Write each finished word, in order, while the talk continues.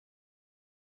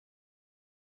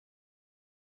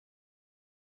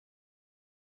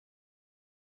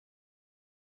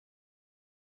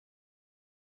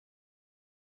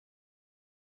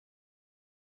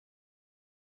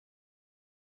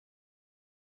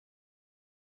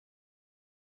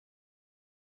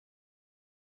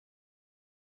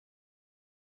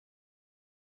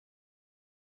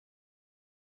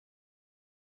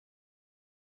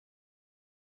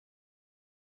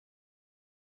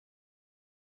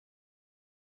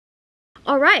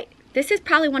Alright, this is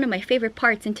probably one of my favorite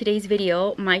parts in today's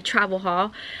video, my travel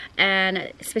haul,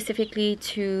 and specifically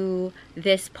to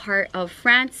this part of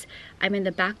France. I'm in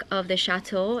the back of the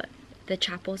chateau. The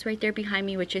chapel's right there behind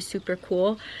me, which is super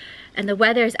cool. And the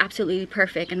weather is absolutely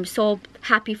perfect. And I'm so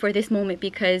happy for this moment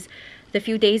because the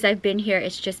few days I've been here,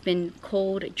 it's just been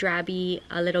cold, drabby,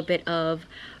 a little bit of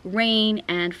rain,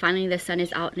 and finally the sun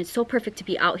is out and it's so perfect to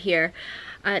be out here.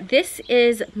 This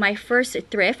is my first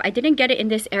thrift. I didn't get it in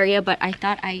this area, but I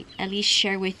thought I'd at least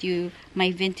share with you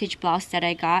my vintage blouse that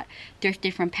I got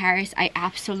thrifted from Paris. I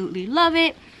absolutely love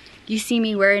it. You see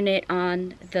me wearing it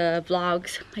on the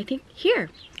vlogs, I think here.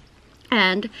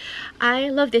 And I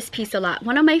love this piece a lot.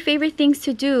 One of my favorite things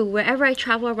to do wherever I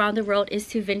travel around the world is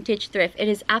to vintage thrift. It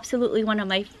is absolutely one of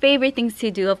my favorite things to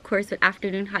do, of course, with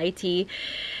afternoon high tea.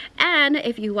 And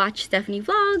if you watch Stephanie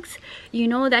vlogs, you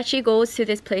know that she goes to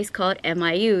this place called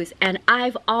MIU's. And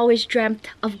I've always dreamt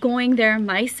of going there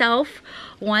myself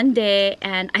one day,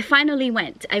 and I finally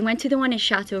went. I went to the one in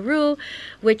Chateau,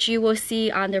 which you will see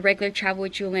on the regular Travel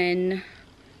with Jewelyn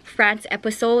France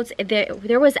episodes.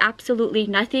 There was absolutely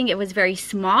nothing. It was very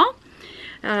small.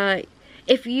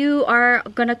 If you are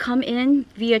gonna come in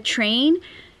via train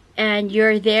and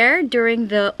you're there during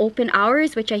the open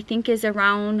hours, which I think is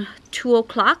around 2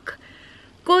 o'clock,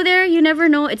 go there. You never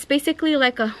know. It's basically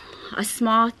like a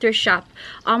small thrift shop,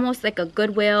 almost like a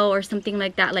Goodwill or something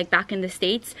like that, like back in the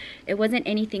States. It wasn't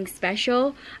anything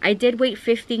special. I did wait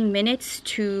 15 minutes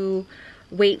to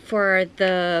wait for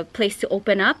the place to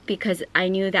open up because I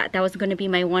knew that that was going to be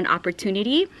my one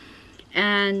opportunity.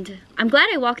 And I'm glad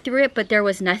I walked through it, but there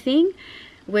was nothing,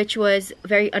 which was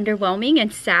very underwhelming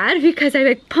and sad because I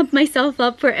like pumped myself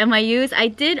up for MIU's. I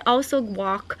did also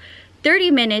walk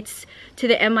 30 minutes to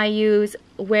the MIU's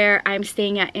where I'm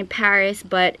staying at in Paris,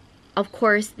 but of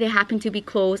course they happen to be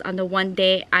closed on the one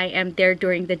day I am there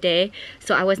during the day,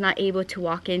 so I was not able to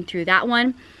walk in through that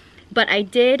one. But I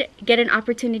did get an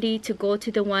opportunity to go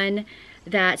to the one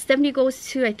that Stephanie goes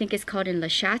to. I think it's called in Le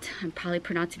Chat. I'm probably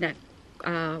pronouncing that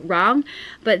wrong.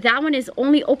 But that one is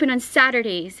only open on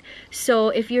Saturdays. So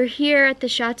if you're here at the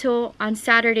Chateau on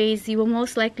Saturdays, you will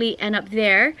most likely end up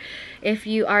there if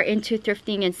you are into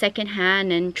thrifting and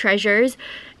secondhand and treasures.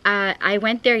 I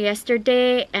went there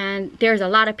yesterday and there's a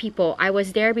lot of people. I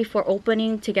was there before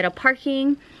opening to get a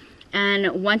parking.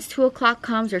 And once 2 o'clock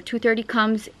comes or 2:30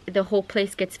 comes, the whole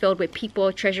place gets filled with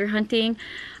people treasure hunting.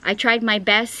 I tried my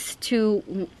best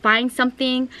to find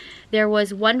something. There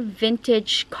was one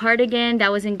vintage cardigan that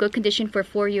was in good condition for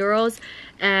 €4,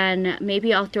 and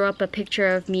maybe I'll throw up a picture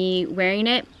of me wearing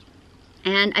it.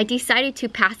 And I decided to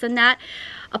pass on that.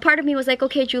 A part of me was like,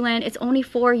 okay, Jewelyn, it's only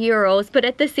 €4, but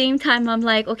at the same time, I'm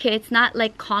like, okay, it's not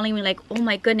like calling me like, oh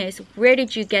my goodness, where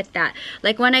did you get that?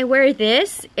 Like when I wear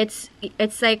this, it's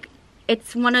like,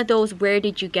 it's one of those where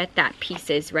did you get that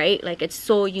pieces, right? Like it's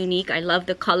so unique. I love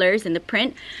the colors and the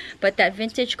print, but that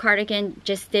vintage cardigan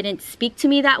just didn't speak to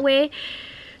me that way,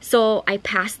 so I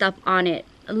passed up on it.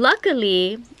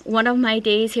 Luckily, one of my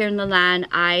days here in the land,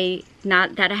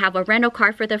 not that I have a rental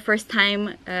car for the first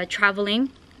time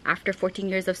traveling after 14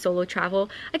 years of solo travel,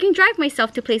 I can drive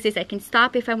myself to places. I can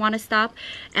stop if I want to stop,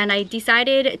 and I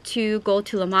decided to go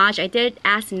to Limoges. I did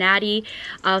ask Natty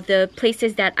of the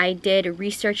places that I did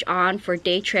research on for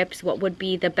day trips what would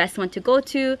be the best one to go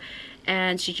to,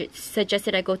 and she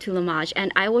suggested I go to Limoges,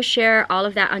 and I will share all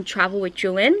of that on Travel with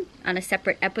Jewelyn on a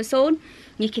separate episode.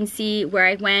 You can see where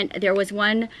I went. There was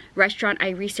one restaurant I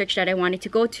researched that I wanted to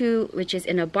go to, which is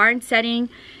in a barn setting,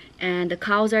 and the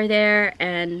cows are there,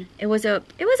 and it was a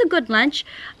good lunch.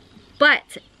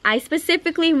 But I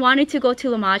specifically wanted to go to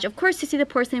Limoges, of course, to see the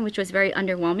porcelain, which was very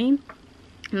underwhelming.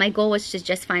 My goal was to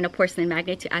just find a porcelain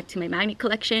magnet to add to my magnet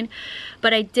collection,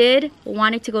 but I did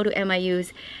wanted to go to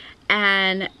MIU's,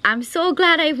 and I'm so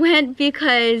glad I went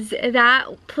because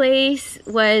that place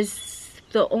was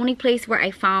the only place where I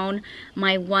found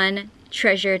my one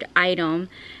treasured item,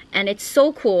 and it's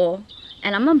so cool.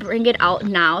 And I'm gonna bring it out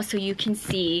now so you can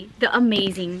see the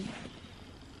amazing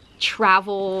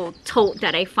travel tote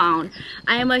that I found.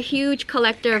 I am a huge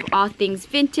collector of all things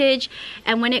vintage,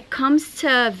 and when it comes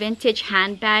to vintage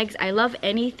handbags, I love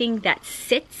anything that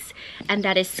sits and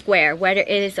that is square, whether it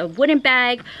is a wooden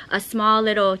bag, a small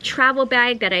little travel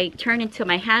bag that I turn into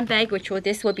my handbag,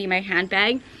 this will be my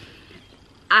handbag.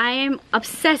 I am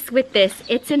obsessed with this.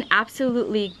 It's in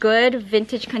absolutely good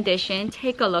vintage condition.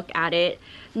 Take a look at it.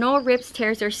 No rips,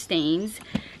 tears, or stains.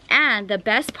 And the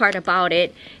best part about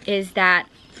it is that,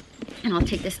 and I'll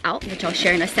take this out, which I'll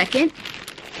share in a second.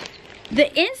 The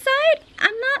inside,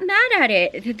 I'm not mad at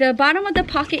it. The bottom of the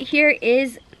pocket here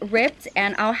is ripped,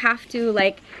 and I'll have to,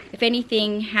 like, if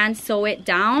anything, hand sew it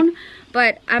down,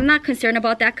 but I'm not concerned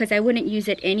about that because I wouldn't use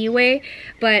it anyway.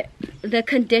 But the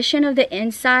condition of the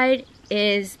inside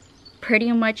is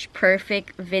pretty much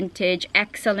perfect, vintage,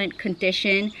 excellent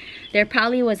condition. There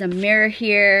probably was a mirror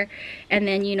here, and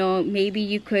then, you know, maybe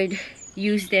you could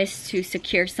use this to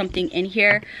secure something in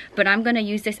here, but I'm gonna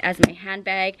use this as my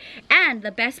handbag. And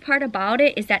the best part about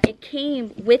it is that it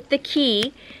came with the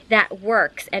key that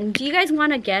works. And do you guys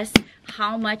want to guess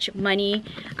how much money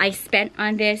I spent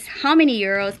on this? How many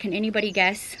euros? Can anybody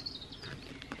guess?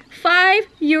 5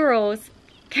 euros.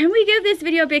 Can we give this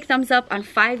video a big thumbs up on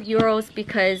 5 euros?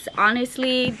 Because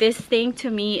honestly, this thing to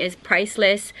me is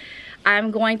priceless.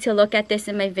 I'm going to look at this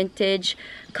in my vintage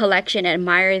collection and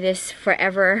admire this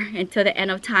forever until the end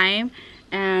of time,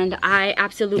 and I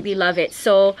absolutely love it.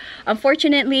 So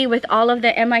unfortunately, with all of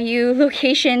the MIU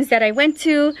locations that I went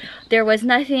to, there was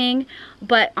nothing.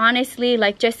 But honestly,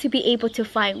 like, just to be able to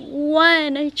find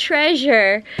one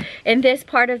treasure in this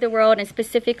part of the world, and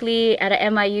specifically at a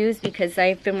MIU's, because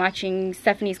I've been watching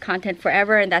Stephanie's content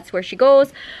forever and that's where she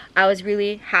goes, I was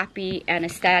really happy and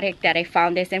ecstatic that I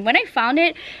found this. And when I found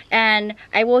it, and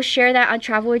I will share that on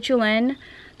Travel with Jewelyn,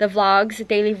 the vlogs,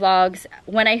 daily vlogs,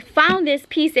 when I found this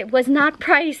piece, it was not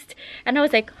priced, and I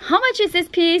was like, how much is this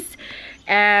piece?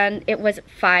 And it was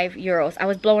 5 euros. I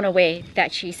was blown away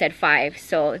that she said 5.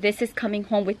 So this is coming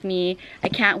home with me. I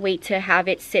can't wait to have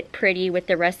it sit pretty with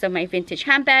the rest of my vintage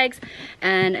handbags.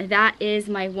 And that is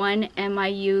my one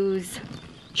MIU's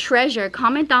treasure.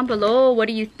 Comment down below, what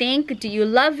do you think? Do you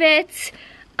love it?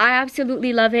 I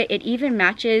absolutely love it. It even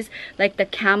matches like the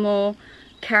caramel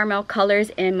colors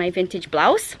in my vintage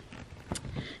blouse.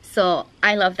 So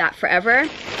I love that forever.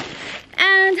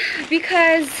 And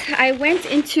because I went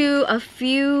into a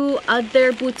few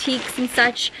other boutiques and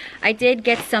such, I did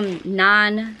get some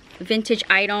non-vintage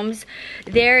items.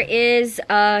 There is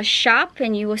a shop,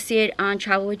 and you will see it on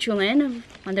Travel with Jewelyn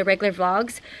on the regular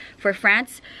vlogs for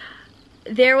France.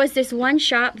 There was this one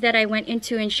shop that I went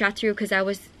into in Chaetau because I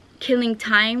was killing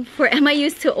time for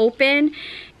MIU's to open,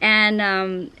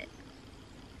 and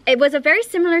it was a very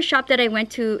similar shop that I went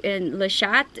to in Le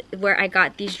Chat, where I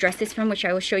got these dresses from, which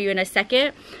I will show you in a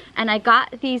second. And I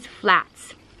got these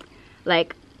flats.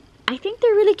 Like, I think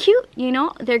they're really cute, you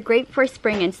know? They're great for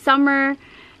spring and summer.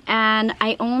 And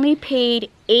I only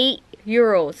paid 8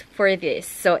 euros for this.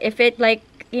 So if it, like,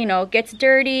 you know, gets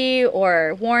dirty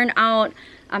or worn out,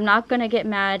 I'm not gonna get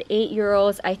mad. 8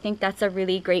 euros, I think that's a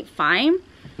really great find.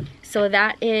 So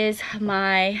that is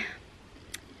my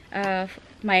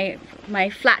my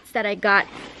flats that I got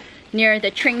near the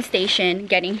train station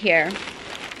getting here.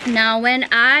 Now, when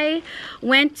I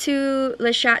went to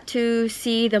Le Chat to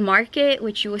see the market,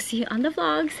 which you will see on the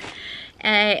vlogs,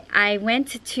 I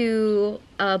went to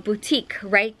a boutique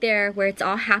right there where it's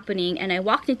all happening, and I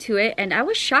walked into it, and I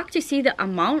was shocked to see the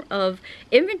amount of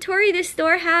inventory this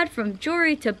store had, from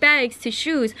jewelry to bags to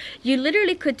shoes. You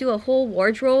literally could do a whole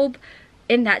wardrobe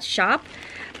in that shop.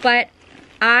 But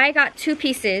I got 2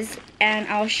 pieces, and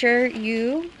I'll show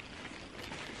you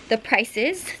the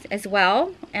prices as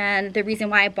well and the reason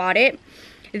why I bought it.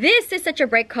 This is such a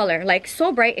bright color, like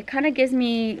so bright, it kind of gives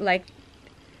me, like,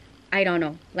 I don't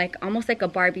know, like almost like a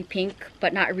Barbie pink,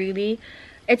 but not really.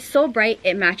 It's so bright,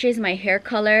 it matches my hair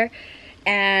color,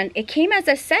 and it came as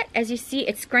a set. As you see,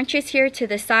 it scrunches here to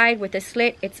the side with a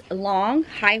slit. It's long,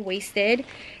 high-waisted,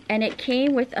 and it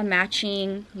came with a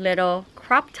matching little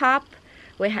crop top.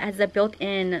 It has a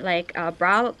built-in like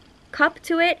brow cup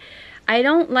to it. I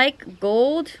don't like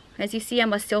gold. As you see,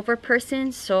 I'm a silver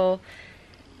person, so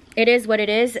it is what it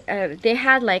is. They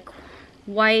had like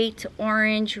white,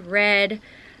 orange, red,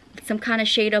 some kind of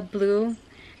shade of blue,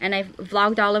 and I've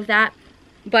vlogged all of that.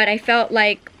 But I felt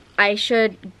like I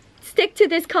should stick to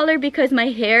this color because my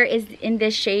hair is in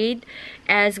this shade,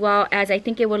 as well as I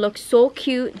think it would look so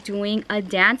cute doing a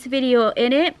dance video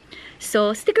in it.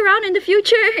 So stick around in the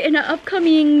future. In an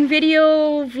upcoming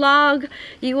video vlog,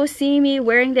 you will see me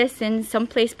wearing this in some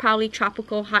place probably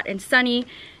tropical, hot and sunny,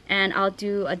 and I'll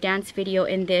do a dance video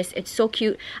in this. It's so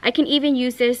cute. I can even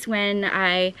use this when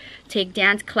I take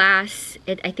dance class.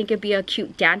 I think it'd be a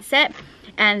cute dance set.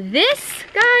 And this,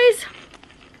 guys,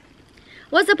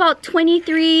 was about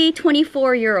 23,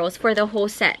 24 euros for the whole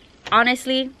set.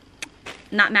 Honestly,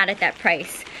 not mad at that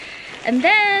price. And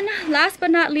then, last but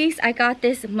not least, I got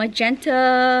this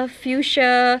magenta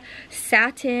fuchsia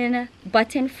satin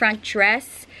button front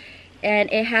dress. And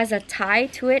it has a tie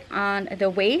to it on the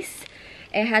waist.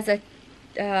 It has a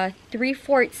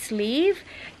 3/4 sleeve,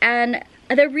 and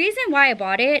the reason why I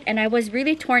bought it, and I was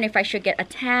really torn if I should get a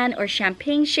tan or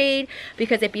champagne shade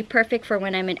because it'd be perfect for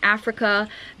when I'm in Africa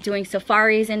doing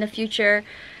safaris in the future,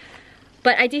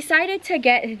 but I decided to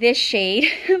get this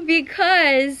shade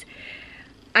because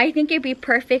I think it'd be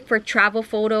perfect for travel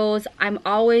photos. I'm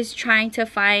always trying to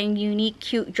find unique,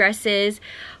 cute dresses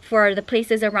for the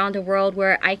places around the world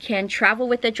where I can travel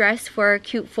with the dress for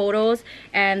cute photos.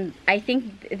 And I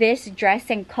think this dress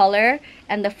and color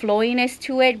and the flowiness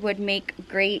to it would make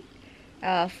great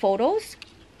photos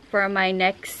for my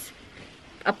next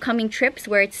upcoming trips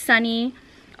where it's sunny.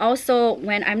 Also,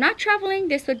 when I'm not traveling,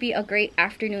 this would be a great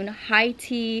afternoon high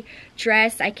tea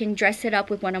dress. I can dress it up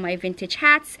with one of my vintage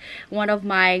hats, one of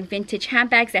my vintage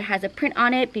handbags that has a print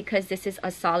on it because this is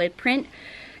a solid print.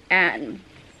 And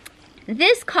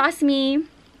this cost me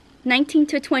 19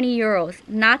 to 20 euros.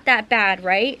 Not that bad,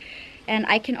 right? And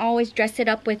I can always dress it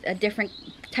up with a different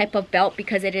type of belt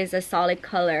because it is a solid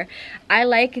color. I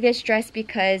like this dress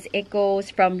because it goes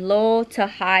from low to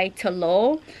high to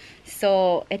low.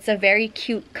 So it's a very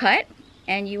cute cut,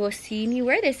 and you will see me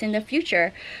wear this in the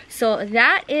future. So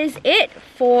that is it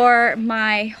for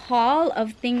my haul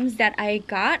of things that I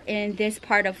got in this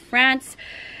part of France.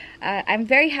 I'm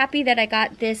very happy that I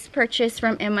got this purchase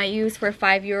from MIUs for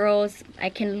 5 euros. I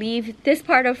can leave this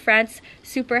part of France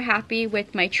super happy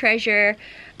with my treasure.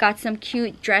 Got some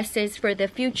cute dresses for the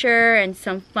future and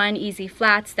some fun easy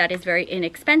flats that is very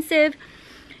inexpensive.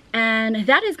 And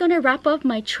that is going to wrap up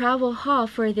my travel haul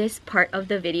for this part of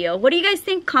the video. What do you guys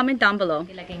think? Comment down below.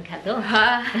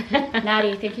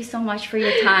 Natty, thank you so much for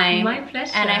your time. My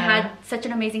pleasure. And I had such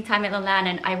an amazing time at Lalande,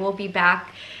 and I will be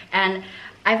back. And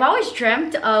I've always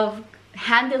dreamt of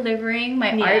hand delivering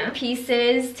my art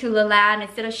pieces to Lalande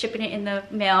instead of shipping it in the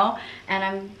mail, and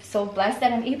I'm so blessed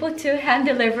that I'm able to hand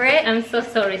deliver it. I'm so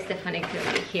sorry Stephanie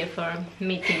couldn't be here for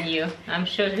meeting you. I'm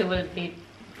sure he will be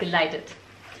delighted.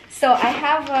 So I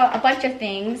have a bunch of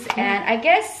things, and I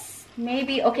guess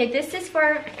maybe, okay, this is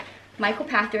for Michael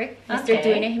Patrick, Mr.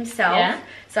 Doing It himself. Yeah.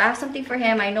 So I have something for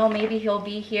him. I know maybe he'll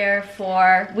be here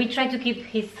for... We try to keep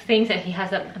his things, and he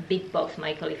has a big box,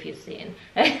 Michael, if you've seen.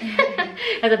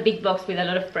 Has a big box with a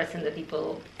lot of presents that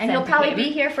people And he'll probably be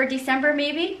here for December,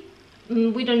 maybe?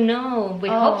 We don't know. We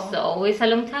hope so. It's a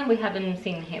long time we haven't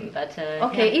seen him, but...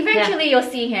 okay, eventually you'll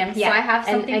see him. So I have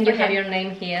something and for you him. have your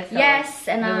name here. So yes,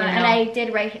 and I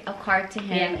did write a card to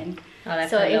him. And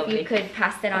so if lovely. you could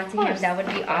pass that on to him, that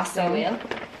would be awesome.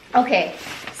 Okay,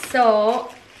 so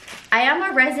I am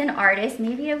a resin artist.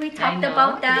 Maybe we talked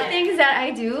about that. Things that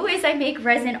I do is I make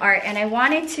resin art, and I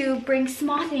wanted to bring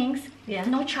small things.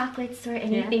 No chocolates or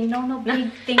anything. No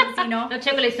big things, you know. No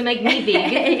chocolates to make me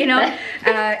big. you know.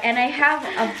 And I have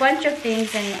a bunch of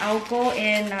things, and I'll go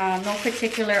in no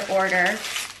particular order,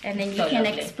 and then you can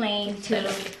explain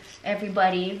to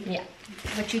everybody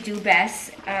what you do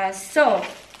best. So,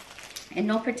 in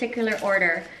no particular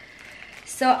order.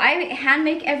 So I hand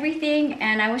make everything,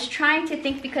 and I was trying to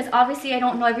think, because obviously I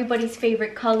don't know everybody's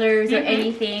favorite colors or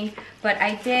anything, but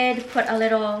I did put a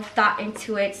little thought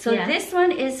into it. So this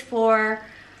one is for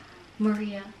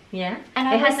Maria. Yeah.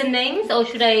 And it has the names, or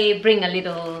should I bring a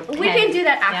little pen? We can do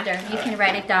that after. You can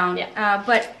write it down.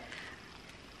 But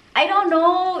I don't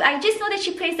know. I just know that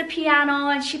she plays the piano,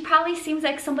 and she probably seems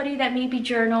like somebody that maybe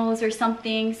journals or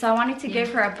something. So I wanted to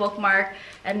give her a bookmark.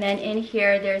 And then in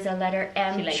here, there's a letter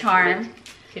M, charm.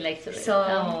 She likes it.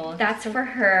 So that's for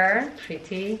her.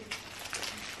 Pretty.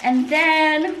 And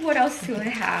then what else do I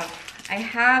have? I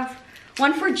have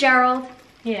one for Gerald.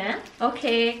 Yeah.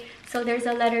 Okay. So there's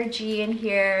a letter G in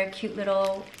here. A cute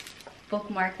little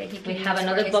bookmark that he can use. We have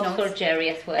another box for Jerry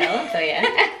as well. So yeah.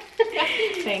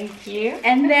 Thank you.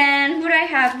 And then what do I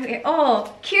have here?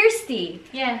 Oh, Kirsty.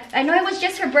 Yeah. I know it was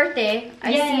just her birthday.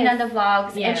 I've seen on the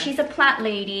vlogs. And she's a plant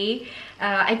lady.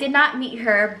 I did not meet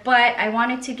her, but I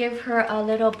wanted to give her a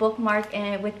little bookmark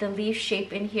with the leaf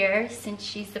shape in here, since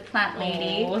she's the plant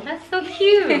lady. Oh, that's so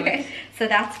cute. So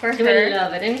that's for her. She will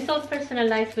love it. And it's all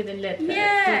personalized with the letters.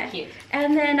 Yeah. So cute.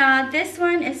 And then this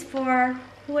one is for,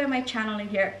 who am I channeling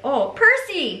here? Oh,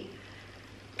 Percy.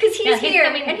 Because he's here,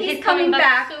 and he's coming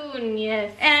back soon.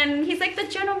 Yes. And he's like the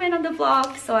gentleman on the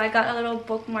vlog. So I got a little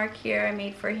bookmark here I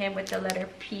made for him with the letter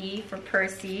P for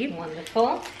Percy.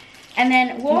 Wonderful. And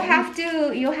then we'll have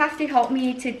to, you'll have to help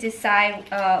me to decide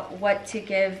what to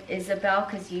give Isabel,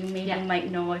 because you maybe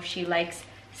might know if she likes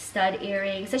stud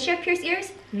earrings. Does she have pierced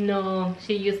ears? No,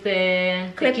 she used the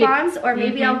clip-ons, or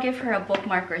maybe I'll give her a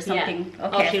bookmark or something. Yeah.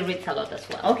 Okay. Oh, she reads a lot as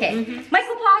well. Okay.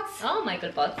 Michael Potts. Oh,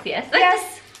 Michael Potts, yes.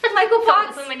 Yes, Michael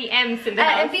Potts. So many M's in the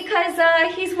house.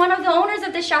 Because he's one of the owners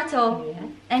of the chateau. Yeah.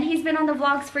 And he's been on the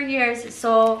vlogs for years,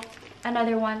 so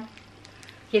another one.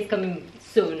 he's coming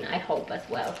soon, I hope, as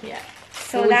well. Yeah.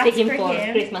 So we'll that's see him for for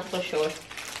him. Christmas for sure.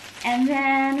 And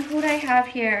then who do I have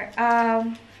here?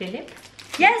 Philip?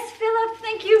 Yes, Philip,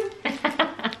 thank you.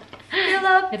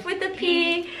 Philip with the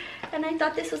P. And I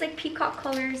thought this was like peacock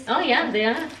colors. Oh yeah, they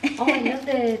are. Oh, I love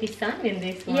the design in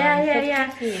this one.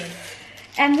 Yeah. Pretty.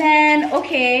 And then,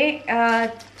 okay,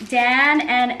 Dan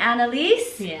and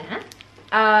Annalise. Yeah.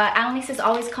 Annalise is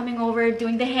always coming over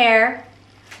doing the hair.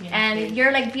 Yeah, and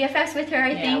you're like BFFs with her,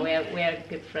 I think. Yeah, we are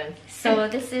good friends. So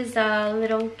this is a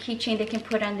little keychain they can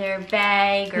put on their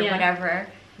bag or whatever.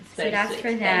 So that's sweet.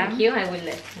 for them. Thank you, I will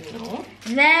let you know.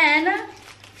 Then,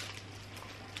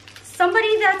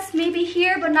 somebody that's maybe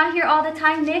here but not here all the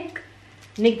time, Nick.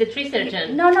 Nick the tree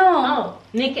surgeon? No. Oh,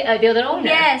 Nick, the other owner?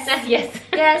 Yes. Yes.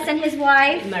 Yes, and his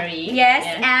wife. Marie. Yes,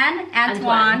 and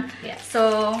Antoine. Yes.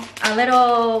 So a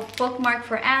little bookmark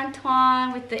for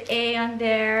Antoine with the A on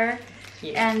there.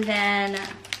 Yes. And then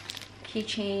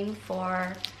keychain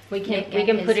for we can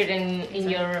Nick put it in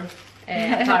your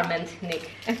apartment,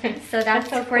 Nick. So that's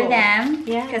so for cool. them.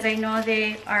 Yeah. Because I know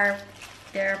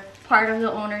they're part of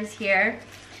the owners here.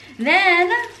 Then,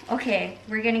 okay,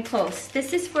 we're getting close.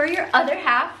 This is for your other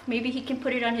half. Maybe he can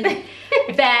put it on his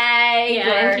bag. Yeah,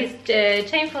 or and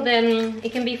his chain for them.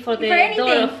 It can be for the anything.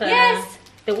 door of Yes.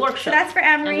 the workshop. So that's for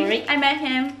Anne-Marie. Anne-Marie. I met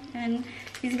him and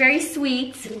he's very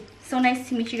sweet. So nice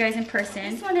to meet you guys in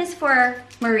person. This one is for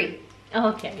Marie.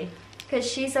 Okay. Because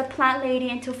she's a plant lady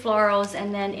into florals,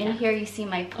 and then in here you see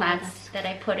my plants that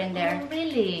I put in there. Oh,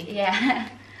 really? Yeah.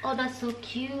 Oh, that's so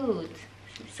cute.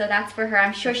 So that's for her.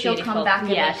 I'm sure she'll Beautiful. come back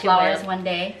and Yeah, make she flowers will. one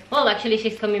day. Well, actually,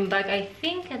 she's coming back, I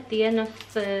think, at the end of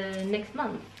next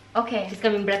month. Okay. She's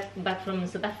coming back from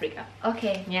South Africa.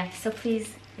 Okay. Yeah. So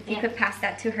please, if you could pass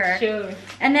that to her. Sure.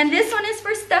 And then this one is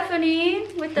for Stephanie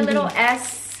with the little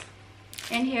S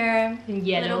in here. In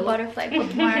yellow. Little butterfly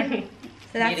bookmark.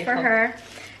 So that's Beautiful. for her.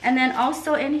 And then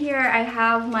also in here I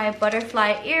have my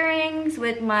butterfly earrings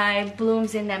with my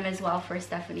blooms in them as well for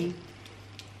Stephanie.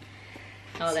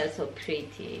 Oh, that's so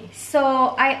pretty. So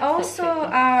I also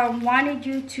wanted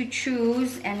you to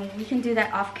choose, and we can do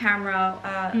that off camera,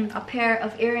 a pair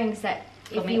of earrings that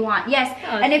if you want. Yes.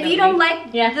 Oh, and if you don't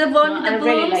like the one with the I blooms,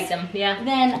 really like them. Yeah.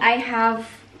 then I have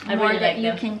I more really that like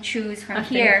you them. can choose from Thank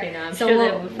here. you. No, I'm so sure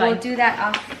they will be we'll fine. do that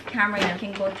off camera. You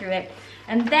can go through it.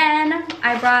 And then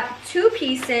I brought 2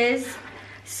 pieces.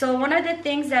 So one of the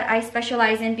things that I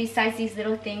specialize in besides these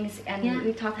little things, and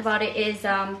we talked about it, is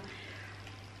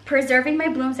preserving my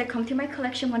blooms that come through my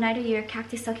collection one night a year,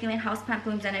 cactus, succulent, houseplant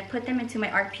blooms, and I put them into my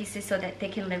art pieces so that they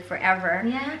can live forever.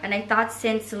 Yeah. And I thought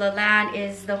since Lalande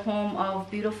is the home of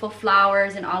beautiful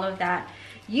flowers and all of that,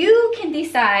 you can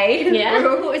decide,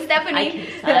 Stephanie,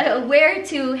 where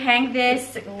to hang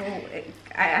this.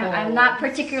 I'm not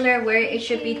particular where it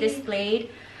should be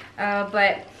displayed,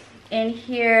 but in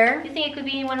here, You think it could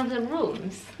be in one of the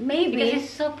rooms? maybe. Because it's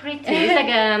so pretty. It's like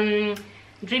a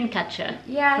dream catcher.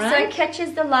 Yeah, so right? it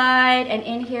catches the light, and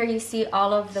in here you see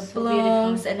all of the So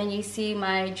blooms, beautiful. and then you see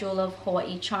my Jewel of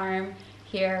Hawaii charm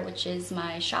here, which is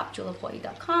my shop,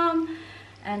 jewelofhawaii.com,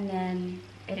 and then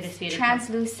It is it's beautiful.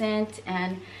 translucent,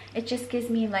 and it just gives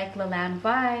me like Lalande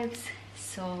vibes.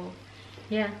 So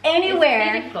Yeah.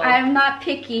 anywhere, It's beautiful. I'm not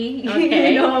picky.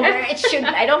 Okay. You know where it should.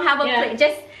 I don't have a place.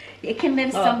 Just it can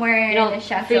live somewhere you know, in the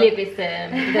chateau. Philip is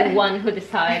the one who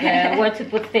decides where to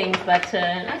put things, but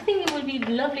I think it would be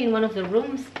lovely in one of the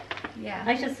rooms. Yeah.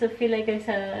 I just feel like it's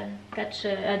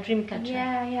a dream catcher.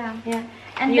 Yeah.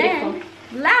 And Beautiful. then,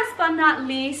 last but not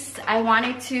least, I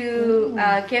wanted to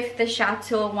gift the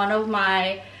chateau one of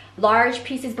my large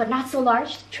pieces, but not so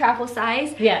large, travel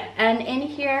size. Yeah. And in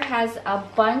here has a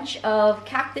bunch of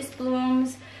cactus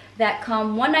blooms that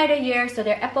come one night a year, so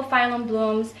they're epiphyllum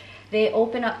blooms. They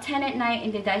open up 10 at night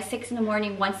and they die 6 in the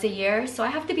morning once a year. So I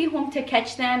have to be home to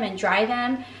catch them and dry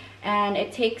them. And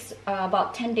it takes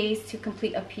about 10 days to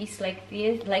complete a piece like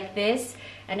this.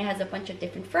 And it has a bunch of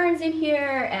different ferns in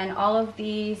here. And all of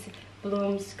these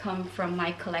blooms come from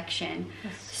my collection.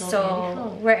 That's so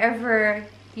beautiful. Wherever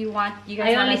you guys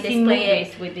I want only to see display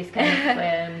movies it. with this kind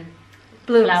of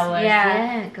Blooms, flowers.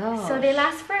 yeah. Gosh. So they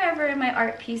last forever in my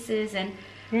art pieces, and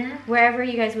wherever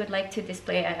you guys would like to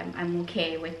display, I'm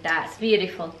okay with that. It's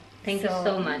beautiful. Thank you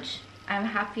so much. I'm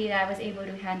happy that I was able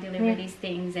to hand deliver these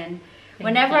things, and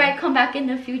whenever I come back in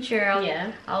the future,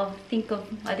 I'll think of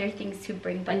other things to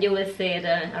bring back. And you will see it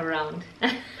around.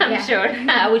 I'm sure.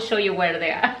 I will show you where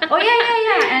they are. Oh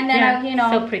yeah. And then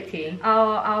so pretty.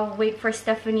 I'll wait for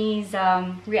Stephanie's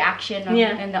reaction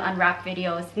in the unwrap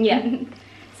videos. Yeah.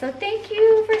 So thank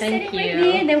you for Thank sitting with you.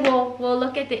 me, and then we'll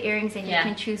look at the earrings, and you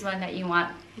can choose one that you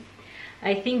want.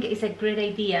 I think it's a great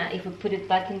idea if we put it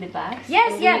back in the box.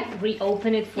 Yes, and yeah.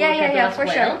 Reopen it for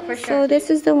for sure. So this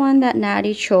is the one that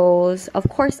Natty chose. Of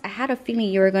course, I had a feeling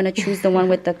you were gonna choose the one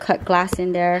with the cut glass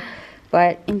in there,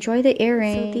 but enjoy the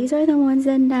earring. So these are the ones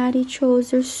that Natty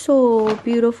chose. They're so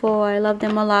beautiful. I love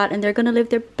them a lot, and they're gonna live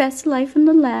their best life in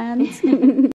the land.